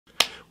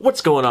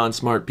What's going on,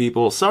 smart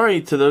people? Sorry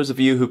to those of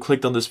you who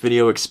clicked on this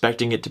video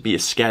expecting it to be a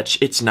sketch.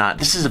 It's not.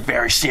 This is a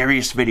very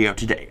serious video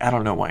today. I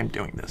don't know why I'm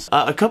doing this.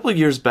 A couple of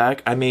years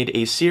back, I made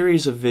a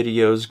series of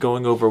videos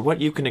going over what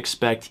you can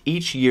expect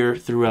each year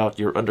throughout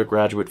your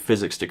undergraduate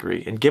physics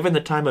degree. And given the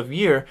time of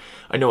year,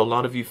 I know a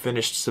lot of you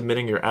finished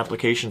submitting your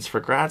applications for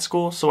grad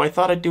school, so I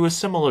thought I'd do a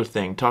similar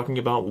thing, talking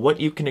about what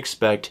you can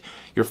expect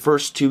your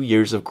first 2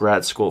 years of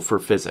grad school for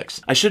physics.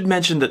 I should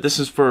mention that this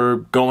is for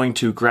going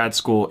to grad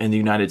school in the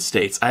United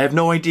States. I have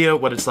no idea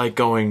what it's like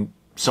going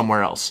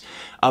somewhere else.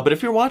 But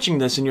if you're watching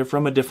this and you're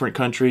from a different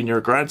country and you're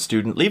a grad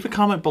student, leave a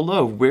comment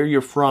below where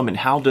you're from and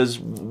how does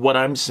what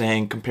I'm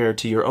saying compare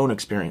to your own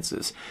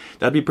experiences.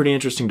 That'd be pretty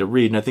interesting to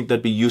read, and I think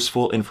that'd be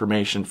useful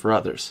information for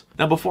others.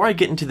 Now, before I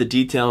get into the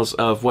details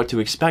of what to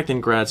expect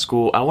in grad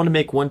school, I want to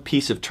make one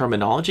piece of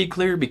terminology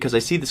clear because I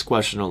see this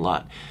question a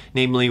lot,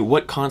 namely,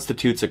 what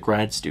constitutes a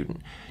grad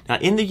student? Now,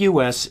 in the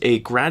US, a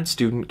grad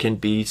student can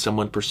be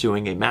someone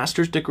pursuing a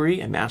master's degree,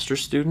 a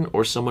master's student,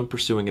 or someone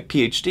pursuing a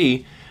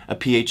PhD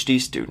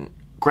student.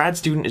 Grad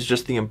student is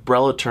just the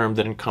umbrella term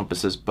that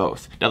encompasses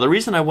both. Now, the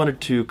reason I wanted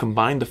to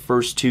combine the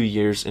first 2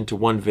 years into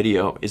one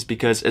video is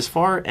because as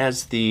far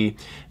as the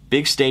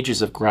big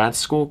stages of grad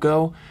school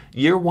go,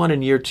 year 1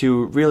 and year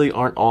 2 really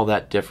aren't all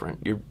that different.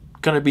 You're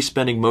going to be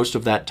spending most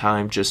of that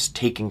time just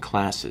taking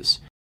classes.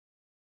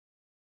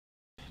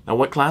 Now,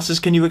 what classes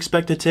can you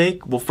expect to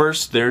take? Well,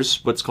 first,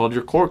 there's what's called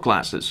your core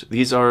classes.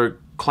 These are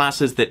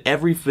classes that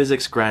every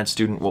physics grad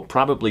student will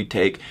probably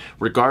take,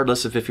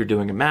 regardless of if you're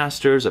doing a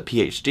master's, a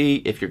PhD,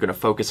 if you're going to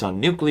focus on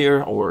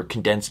nuclear or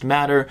condensed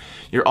matter,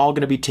 you're all going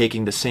to be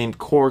taking the same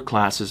core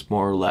classes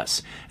more or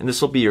less. And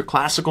this will be your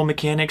classical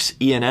mechanics,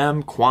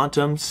 E&M,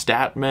 quantum,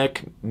 stat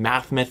mech,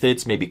 math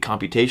methods, maybe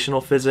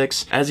computational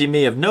physics. As you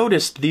may have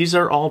noticed, these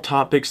are all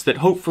topics that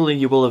hopefully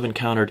you will have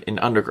encountered in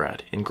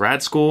undergrad. In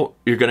grad school,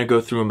 you're going to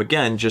go through them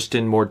again, just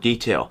in more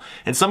detail.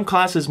 And some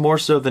classes more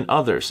so than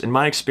others. In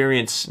my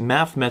experience,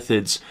 math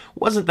methods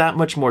wasn't that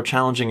much more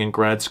challenging in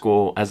grad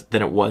school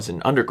than it was in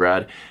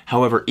undergrad.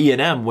 However,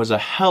 E&M was a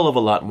hell of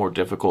a lot more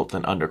difficult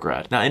than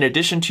undergrad. Now, in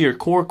addition to your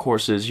core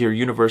courses, your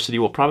university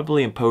will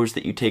probably impose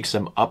that you take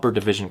some upper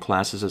division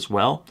classes as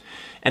well.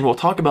 And we'll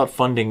talk about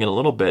funding in a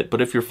little bit, but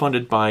if you're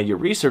funded by your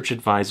research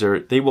advisor,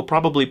 they will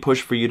probably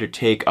push for you to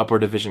take upper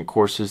division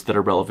courses that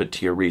are relevant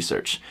to your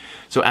research.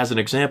 So as an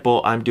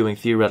example, I'm doing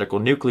theoretical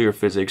nuclear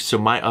physics, so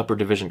my upper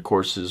division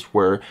courses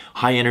were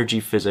high energy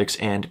physics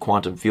and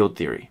quantum field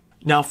theory.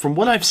 Now, from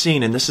what I've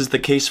seen, and this is the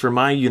case for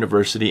my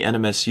university,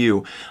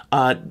 NMSU,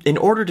 in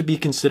order to be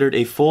considered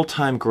a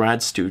full-time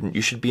grad student,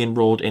 you should be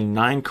enrolled in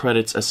 9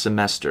 credits a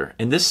semester.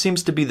 And this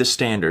seems to be the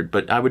standard,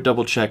 but I would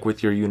double-check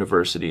with your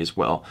university as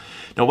well.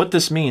 Now, what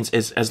this means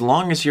is as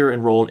long as you're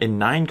enrolled in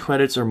 9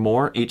 credits or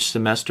more each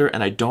semester,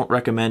 and I don't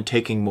recommend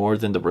taking more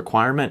than the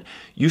requirement,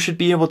 you should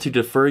be able to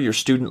defer your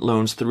student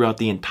loans throughout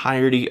the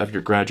entirety of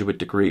your graduate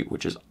degree,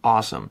 which is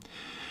awesome.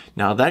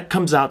 Now, that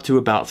comes out to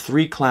about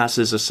 3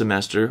 classes a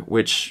semester,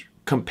 which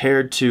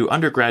compared to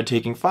undergrad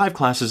taking 5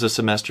 classes a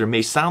semester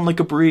may sound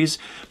like a breeze,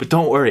 but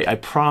don't worry, I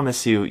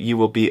promise you, you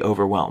will be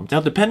overwhelmed.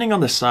 Now, depending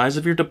on the size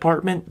of your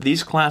department,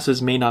 these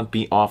classes may not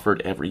be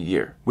offered every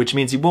year, which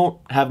means you won't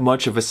have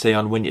much of a say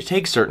on when you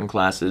take certain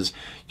classes.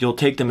 You'll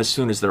take them as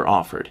soon as they're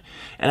offered.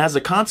 And as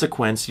a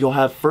consequence, you'll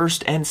have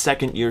first and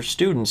second year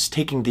students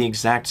taking the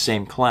exact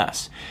same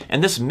class.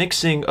 And this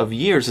mixing of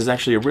years is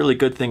actually a really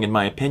good thing in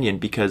my opinion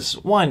because,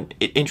 one,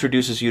 it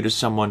introduces you to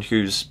someone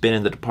who's been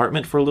in the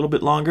department for a little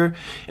bit longer,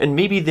 and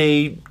maybe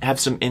they have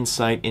some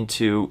insight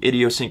into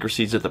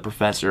idiosyncrasies of the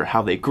professor,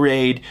 how they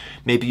grade.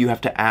 Maybe you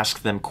have to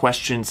ask them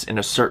questions in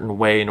a certain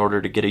way in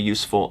order to get a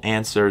useful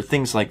answer,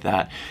 things like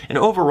that. And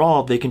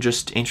overall, they can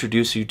just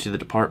introduce you to the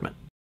department.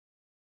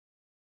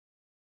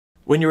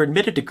 When you're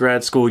admitted to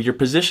grad school, your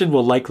position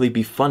will likely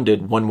be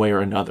funded one way or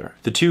another.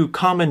 The 2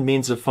 common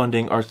means of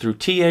funding are through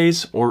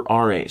TAs or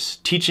RAs,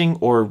 teaching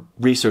or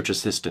research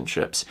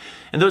assistantships.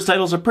 And those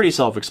titles are pretty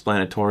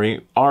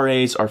self-explanatory.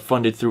 RAs are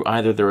funded through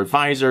either their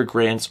advisor,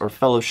 grants, or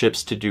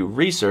fellowships to do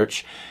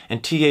research,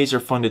 and TAs are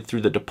funded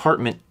through the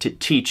department to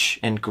teach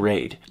and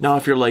grade. Now,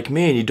 if you're like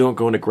me and you don't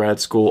go into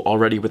grad school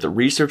already with a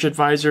research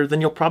advisor,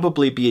 then you'll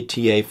probably be a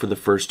TA for the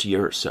first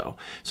year or so.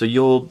 So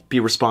you'll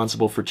be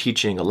responsible for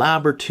teaching a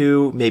lab or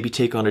 2, maybe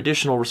take on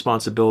additional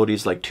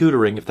responsibilities like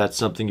tutoring if that's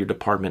something your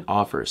department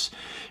offers.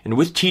 And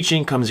with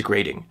teaching comes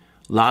grading.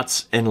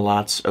 Lots and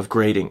lots of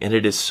grading, and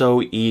it is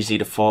so easy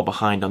to fall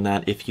behind on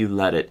that if you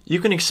let it. You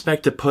can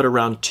expect to put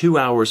around 2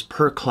 hours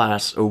per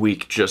class a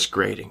week just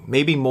grading,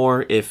 maybe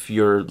more if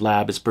your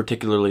lab is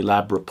particularly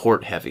lab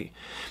report heavy.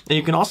 And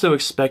you can also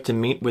expect to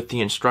meet with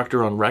the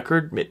instructor on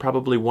record,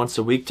 probably once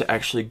a week, to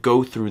actually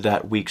go through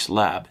that week's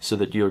lab so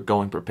that you're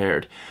going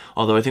prepared.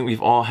 Although I think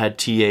we've all had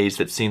TAs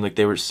that seemed like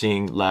they were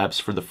seeing labs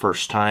for the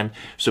first time,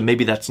 so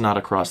maybe that's not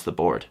across the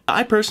board.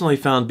 I personally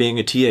found being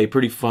a TA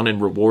pretty fun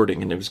and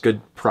rewarding, and it was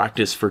good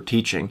practice for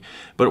teaching.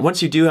 But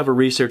once you do have a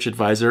research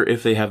advisor,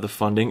 if they have the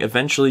funding,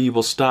 eventually you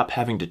will stop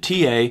having to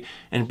TA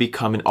and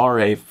become an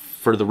RA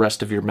for the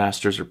rest of your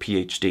master's or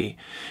PhD.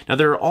 Now,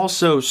 there are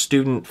also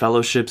student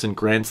fellowships and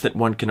grants that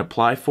one can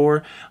apply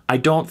for. I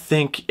don't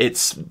think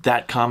it's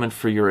that common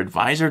for your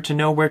advisor to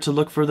know where to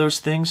look for those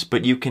things,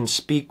 but you can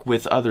speak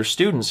with other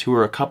students who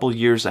are a couple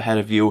years ahead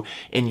of you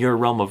in your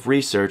realm of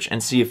research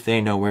and see if they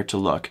know where to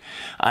look.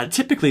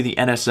 Typically, the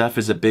NSF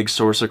is a big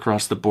source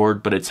across the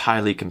board, but it's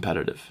highly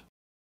competitive.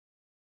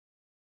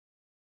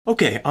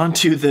 Okay, on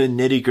to the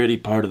nitty-gritty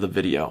part of the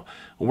video.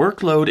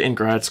 Workload in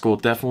grad school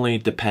definitely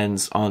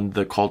depends on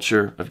the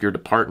culture of your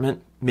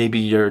department. Maybe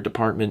your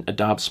department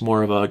adopts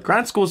more of a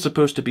grad school is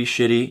supposed to be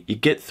shitty, you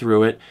get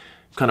through it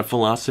kind of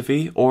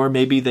philosophy, or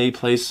maybe they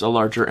place a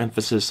larger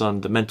emphasis on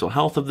the mental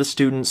health of the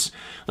students.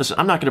 Listen,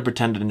 I'm not going to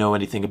pretend to know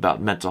anything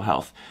about mental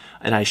health,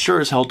 and I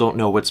sure as hell don't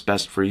know what's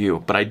best for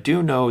you, but I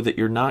do know that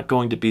you're not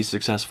going to be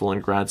successful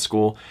in grad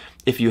school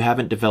if you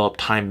haven't developed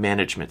time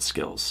management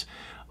skills.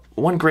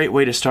 One great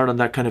way to start on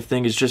that kind of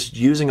thing is just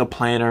using a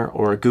planner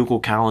or a Google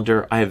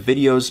Calendar. I have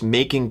videos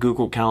making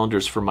Google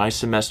Calendars for my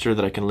semester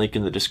that I can link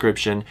in the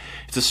description.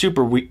 It's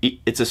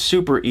a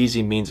super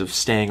easy means of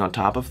staying on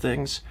top of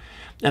things.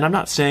 And I'm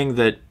not saying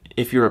that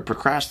if you're a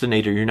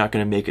procrastinator, you're not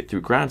going to make it through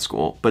grad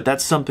school, but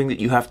that's something that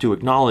you have to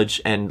acknowledge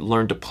and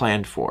learn to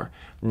plan for,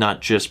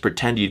 not just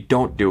pretend you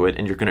don't do it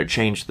and you're going to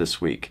change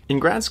this week. In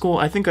grad school,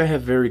 I think I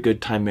have very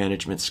good time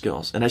management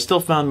skills, and I still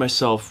found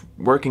myself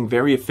working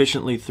very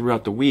efficiently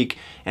throughout the week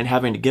and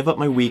having to give up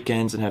my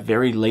weekends and have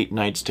very late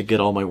nights to get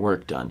all my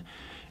work done.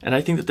 And I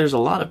think that there's a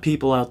lot of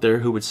people out there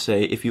who would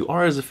say if you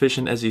are as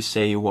efficient as you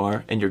say you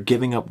are and you're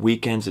giving up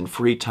weekends and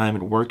free time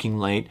and working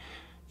late,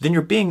 then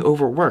you're being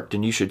overworked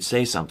and you should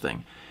say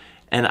something.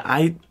 And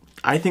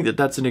I think that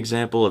that's an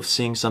example of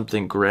seeing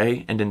something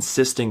gray and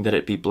insisting that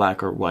it be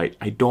black or white.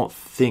 I don't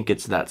think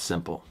it's that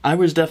simple. I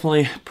was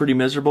definitely pretty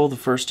miserable the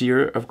first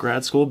year of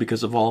grad school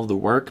because of all of the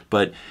work,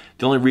 but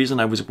the only reason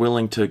I was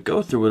willing to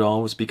go through it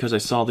all was because I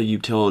saw the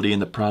utility in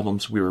the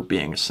problems we were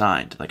being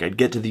assigned. Like, I'd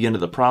get to the end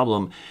of the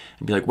problem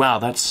and be like, wow,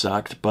 that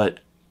sucked, but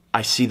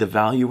I see the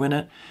value in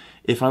it.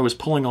 If I was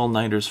pulling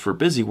all-nighters for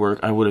busy work,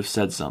 I would have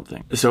said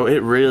something. So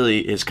it really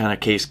is kind of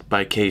case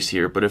by case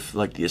here, but if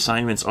like the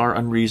assignments are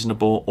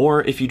unreasonable,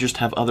 or if you just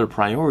have other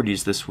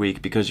priorities this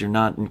week because you're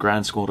not in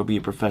grad school to be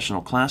a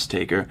professional class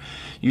taker,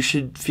 you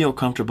should feel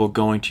comfortable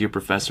going to your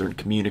professor and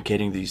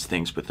communicating these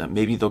things with them.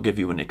 Maybe they'll give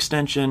you an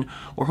extension,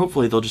 or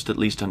hopefully they'll just at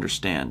least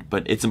understand.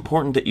 But it's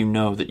important that you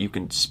know that you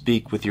can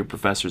speak with your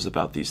professors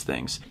about these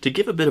things. To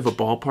give a bit of a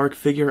ballpark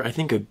figure, I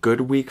think a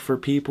good week for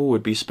people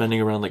would be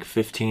spending around like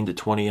 15 to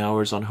 20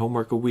 hours on homework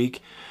a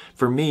week.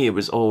 For me, it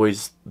was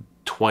always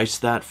twice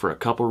that for a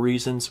couple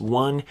reasons.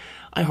 One,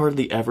 I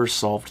hardly ever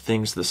solved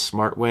things the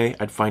smart way.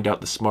 I'd find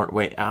out the smart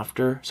way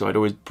after, so I'd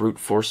always brute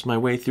force my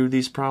way through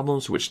these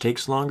problems, which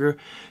takes longer.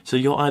 So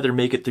you'll either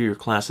make it through your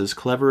classes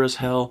clever as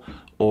hell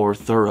or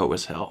thorough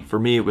as hell. For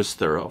me, it was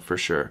thorough, for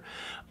sure.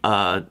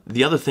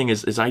 The other thing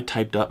is I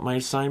typed up my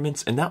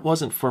assignments, and that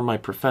wasn't for my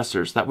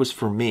professors, that was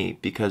for me,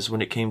 because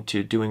when it came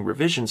to doing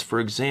revisions for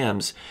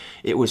exams,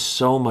 it was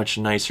so much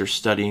nicer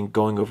studying,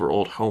 going over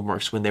old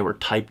homeworks when they were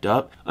typed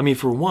up. I mean,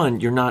 for one,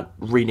 you're not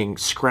reading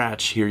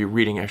scratch here, you're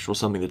reading actual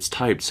something that's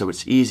typed, so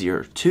it's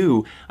easier.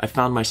 Two, I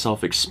found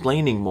myself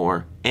explaining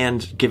more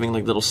and giving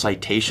like little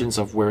citations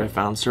of where I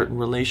found certain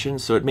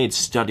relations, so it made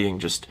studying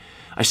just,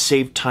 I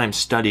saved time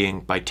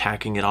studying by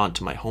tacking it on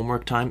to my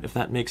homework time, if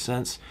that makes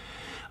sense.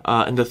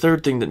 And the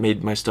third thing that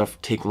made my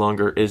stuff take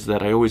longer is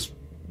that I always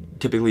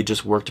typically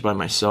just worked by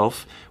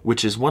myself,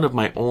 which is one of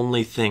my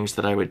only things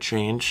that I would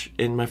change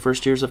in my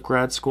first years of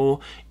grad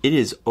school. It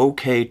is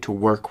okay to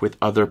work with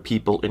other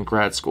people in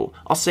grad school.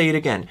 I'll say it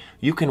again.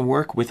 You can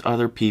work with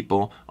other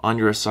people on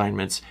your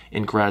assignments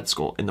in grad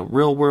school. In the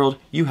real world,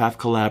 you have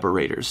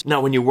collaborators. Now,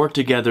 when you work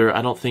together,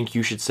 I don't think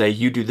you should say,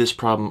 you do this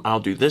problem, I'll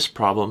do this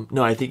problem.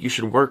 No, I think you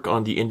should work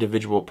on the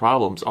individual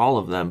problems, all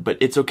of them, but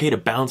it's okay to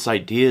bounce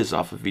ideas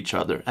off of each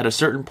other. At a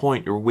certain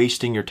point, you're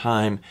wasting your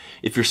time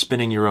if you're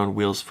spinning your own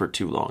wheels for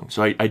too long.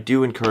 So I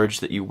do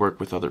encourage that you work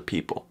with other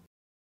people.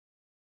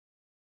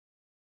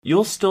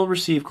 You'll still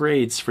receive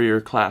grades for your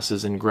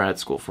classes in grad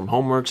school, from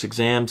homeworks,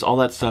 exams, all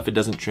that stuff. It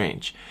doesn't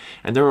change.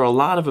 And there are a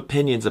lot of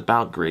opinions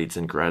about grades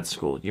in grad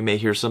school. You may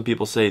hear some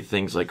people say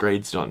things like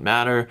grades don't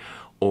matter,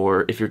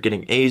 or if you're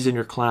getting A's in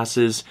your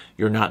classes,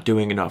 you're not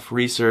doing enough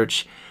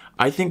research.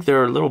 I think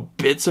there are little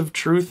bits of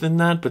truth in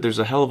that, but there's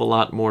a hell of a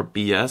lot more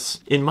BS.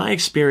 In my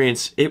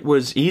experience, it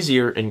was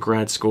easier in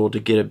grad school to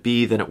get a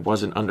B than it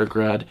was in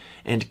undergrad,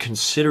 and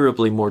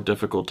considerably more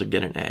difficult to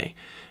get an A.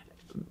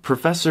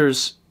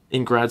 Professors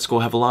in grad school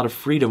have a lot of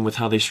freedom with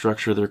how they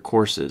structure their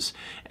courses,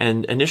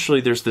 and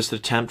initially there's this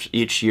attempt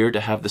each year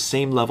to have the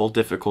same level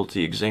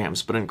difficulty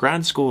exams, but in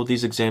grad school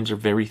these exams are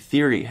very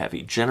theory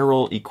heavy,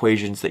 general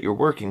equations that you're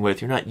working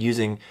with. You're not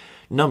using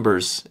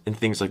numbers and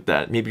things like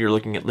that. Maybe you're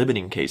looking at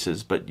limiting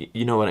cases, but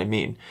you know what I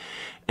mean.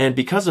 And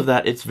because of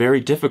that, it's very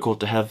difficult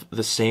to have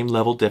the same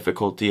level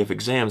difficulty of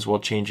exams while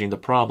changing the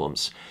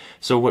problems.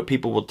 So what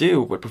people will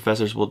do, what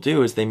professors will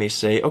do, is they may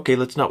say, okay,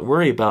 let's not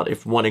worry about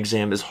if one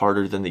exam is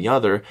harder than the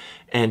other,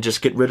 and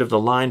just get rid of the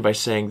line by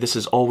saying this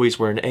is always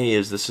where an A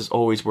is, this is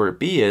always where a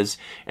B is,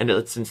 and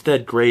let's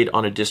instead grade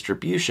on a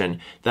distribution.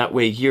 That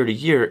way, year to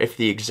year, if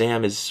the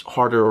exam is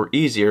harder or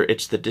easier,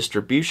 it's the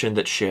distribution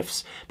that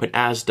shifts, but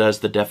as does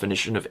the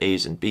definition of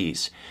A's and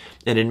B's.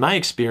 And in my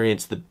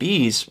experience, the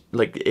B's,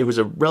 it was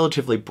a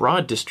relatively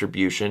broad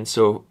distribution,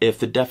 so if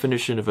the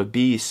definition of a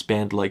B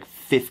spanned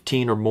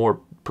 15 or more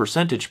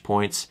percentage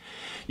points,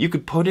 you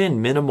could put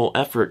in minimal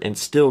effort and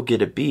still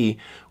get a B,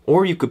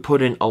 or you could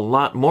put in a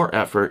lot more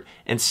effort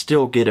and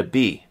still get a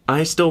B.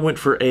 I still went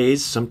for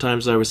A's.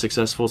 Sometimes I was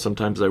successful,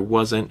 sometimes I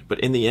wasn't, but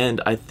in the end,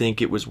 I think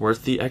it was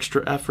worth the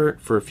extra effort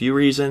for a few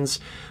reasons.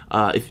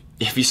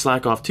 If you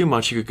slack off too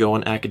much, you could go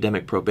on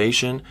academic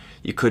probation,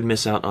 you could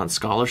miss out on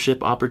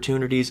scholarship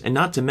opportunities, and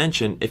not to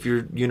mention, if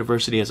your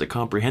university has a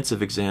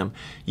comprehensive exam,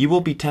 you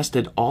will be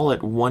tested all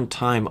at one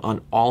time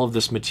on all of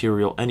this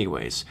material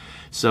anyways.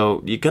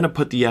 So you're going to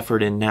put the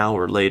effort in now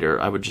or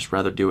later. I would just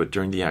rather do it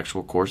during the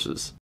actual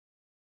courses.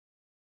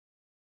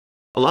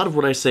 A lot of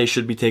what I say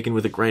should be taken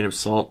with a grain of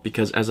salt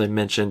because, as I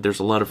mentioned, there's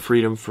a lot of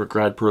freedom for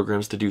grad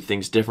programs to do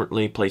things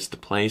differently, place to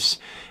place,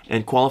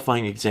 and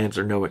qualifying exams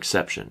are no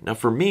exception. Now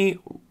for me,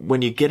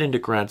 when you get into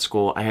grad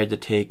school, I had to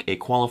take a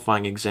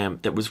qualifying exam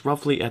that was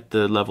roughly at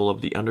the level of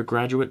the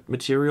undergraduate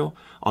material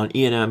on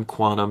E&M,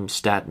 quantum,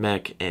 stat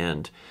mech,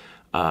 and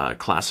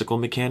classical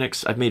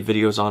mechanics. I've made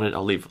videos on it.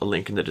 I'll leave a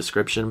link in the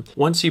description.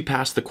 Once you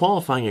pass the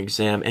qualifying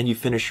exam and you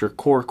finish your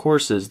core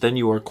courses, then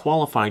you are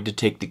qualified to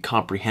take the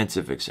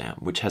comprehensive exam,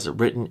 which has a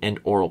written and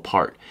oral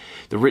part.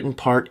 The written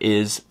part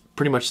is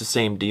pretty much the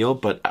same deal,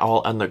 but all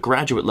on the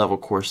graduate level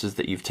courses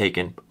that you've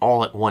taken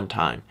all at one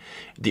time.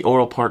 The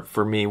oral part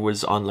for me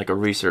was on a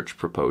research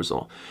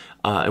proposal.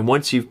 And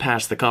once you've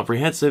passed the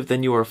comprehensive,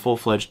 then you are a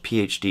full-fledged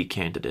PhD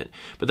candidate.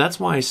 But that's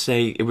why I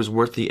say it was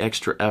worth the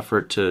extra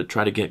effort to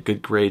try to get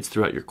good grades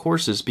throughout your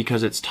courses,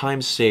 because it's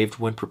time saved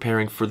when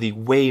preparing for the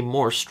way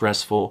more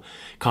stressful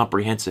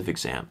comprehensive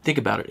exam. Think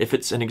about it. If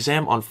it's an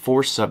exam on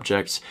 4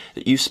 subjects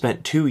that you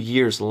spent 2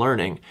 years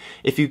learning,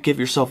 if you give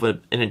yourself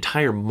an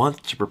entire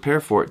month to prepare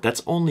for it,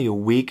 that's only a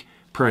week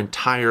per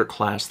entire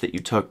class that you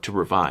took to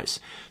revise.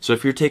 So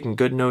if you're taking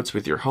good notes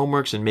with your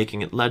homeworks and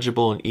making it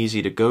legible and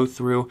easy to go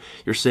through,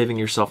 you're saving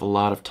yourself a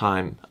lot of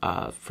time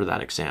for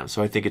that exam.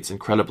 So I think it's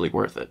incredibly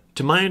worth it.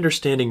 To my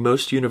understanding,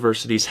 most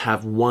universities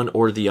have one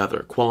or the other,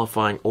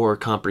 qualifying or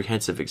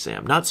comprehensive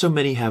exam. Not so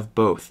many have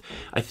both.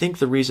 I think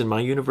the reason my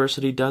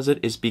university does it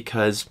is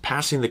because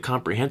passing the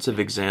comprehensive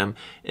exam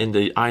in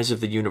the eyes of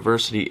the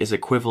university is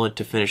equivalent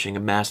to finishing a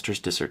master's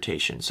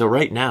dissertation. So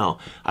right now,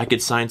 I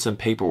could sign some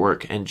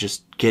paperwork and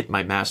just get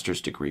my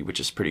master's degree, which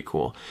is pretty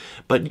cool.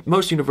 But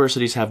most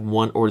universities have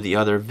one or the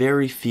other.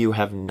 Very few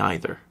have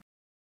neither.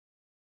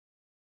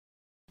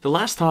 The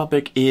last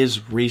topic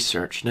is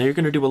research. Now you're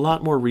going to do a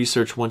lot more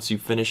research once you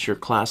finish your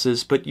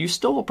classes, but you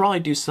still will probably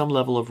do some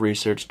level of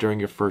research during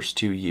your first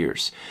 2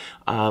 years.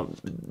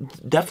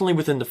 Definitely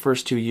within the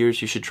first 2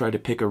 years, you should try to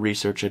pick a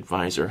research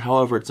advisor.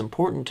 However, it's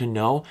important to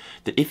know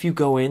that if you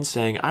go in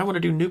saying, I want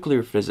to do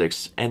nuclear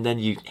physics, and then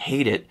you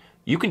hate it,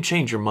 you can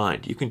change your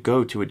mind. You can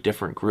go to a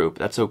different group.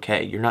 That's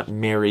okay. You're not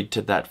married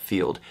to that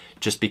field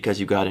just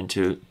because you got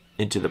into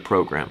the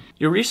program.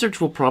 Your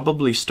research will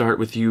probably start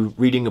with you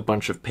reading a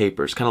bunch of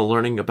papers, kind of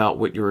learning about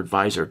what your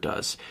advisor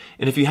does.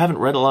 And if you haven't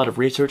read a lot of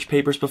research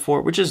papers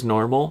before, which is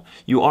normal,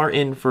 you are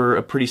in for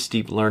a pretty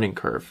steep learning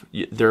curve.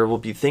 There will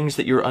be things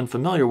that you're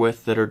unfamiliar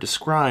with that are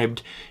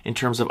described in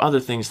terms of other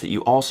things that you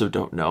also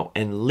don't know,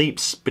 and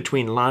leaps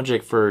between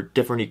logic for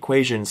different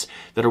equations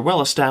that are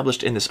well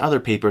established in this other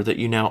paper that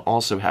you now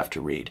also have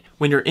to read.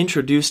 When you're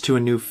introduced to a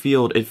new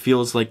field, it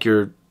feels like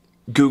you're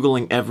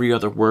Googling every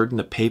other word in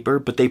the paper,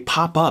 but they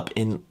pop up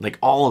in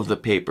all of the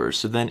papers.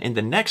 So then in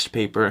the next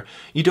paper,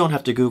 you don't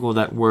have to Google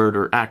that word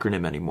or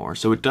acronym anymore.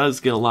 So it does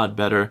get a lot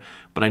better,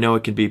 but I know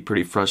it can be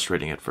pretty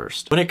frustrating at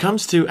first. When it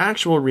comes to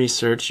actual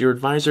research, your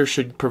advisor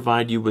should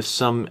provide you with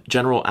some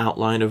general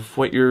outline of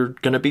what you're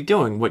going to be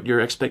doing, what your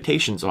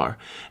expectations are.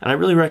 And I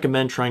really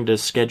recommend trying to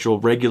schedule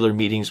regular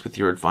meetings with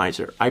your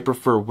advisor. I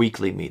prefer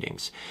weekly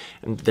meetings.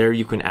 And there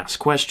you can ask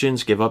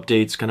questions, give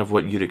updates, kind of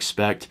what you'd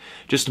expect.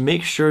 Just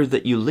make sure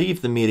that you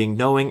leave the meeting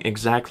knowing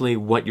exactly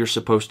what you're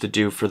supposed to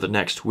do for the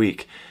next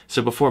week.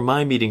 So before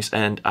my meetings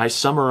end, I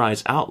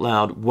summarize out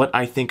loud what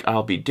I think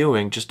I'll be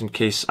doing just in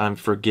case I'm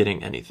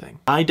forgetting anything.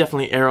 I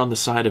definitely err on the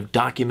side of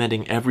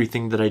documenting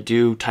everything that I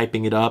do,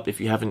 typing it up. If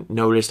you haven't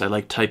noticed, I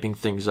like typing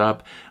things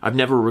up. I've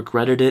never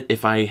regretted it.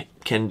 If I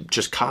can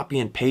just copy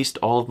and paste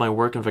all of my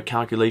work of a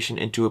calculation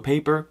into a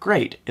paper,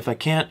 great. If I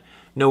can't,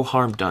 no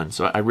harm done.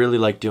 So I really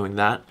like doing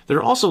that. There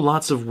are also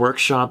lots of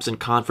workshops and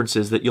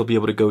conferences that you'll be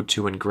able to go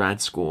to in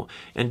grad school.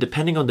 And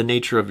depending on the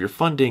nature of your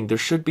funding, there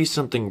should be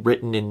something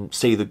written in,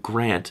 say, the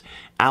grant,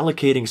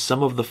 allocating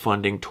some of the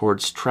funding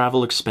towards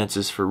travel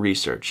expenses for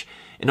research.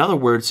 In other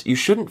words, you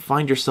shouldn't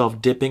find yourself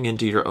dipping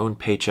into your own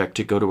paycheck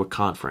to go to a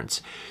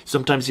conference.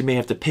 Sometimes you may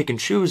have to pick and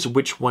choose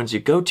which ones you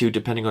go to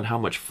depending on how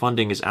much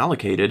funding is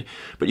allocated,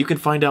 but you can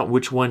find out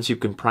which ones you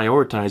can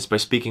prioritize by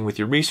speaking with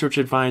your research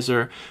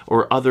advisor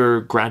or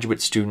other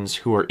graduate students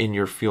who are in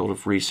your field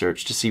of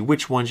research to see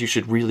which ones you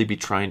should really be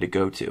trying to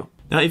go to.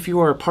 Now, if you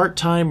are a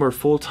part-time or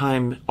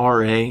full-time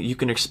RA, you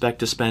can expect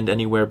to spend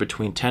anywhere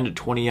between 10 to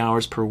 20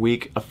 hours per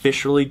week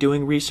officially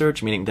doing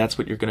research, meaning that's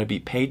what you're going to be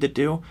paid to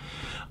do.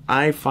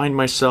 I find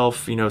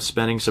myself,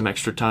 spending some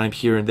extra time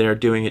here and there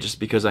doing it just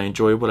because I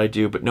enjoy what I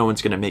do, but no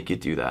one's going to make you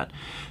do that.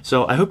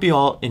 So I hope you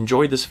all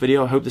enjoyed this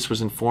video. I hope this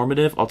was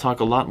informative. I'll talk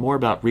a lot more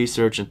about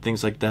research and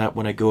things like that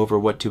when I go over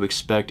what to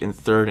expect in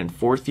 3rd and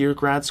 4th year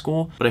grad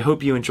school. But I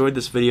hope you enjoyed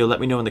this video. Let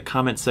me know in the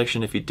comment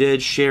section if you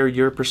did. Share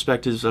your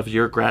perspectives of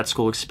your grad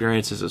school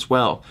experiences as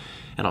well.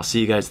 And I'll see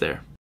you guys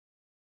there.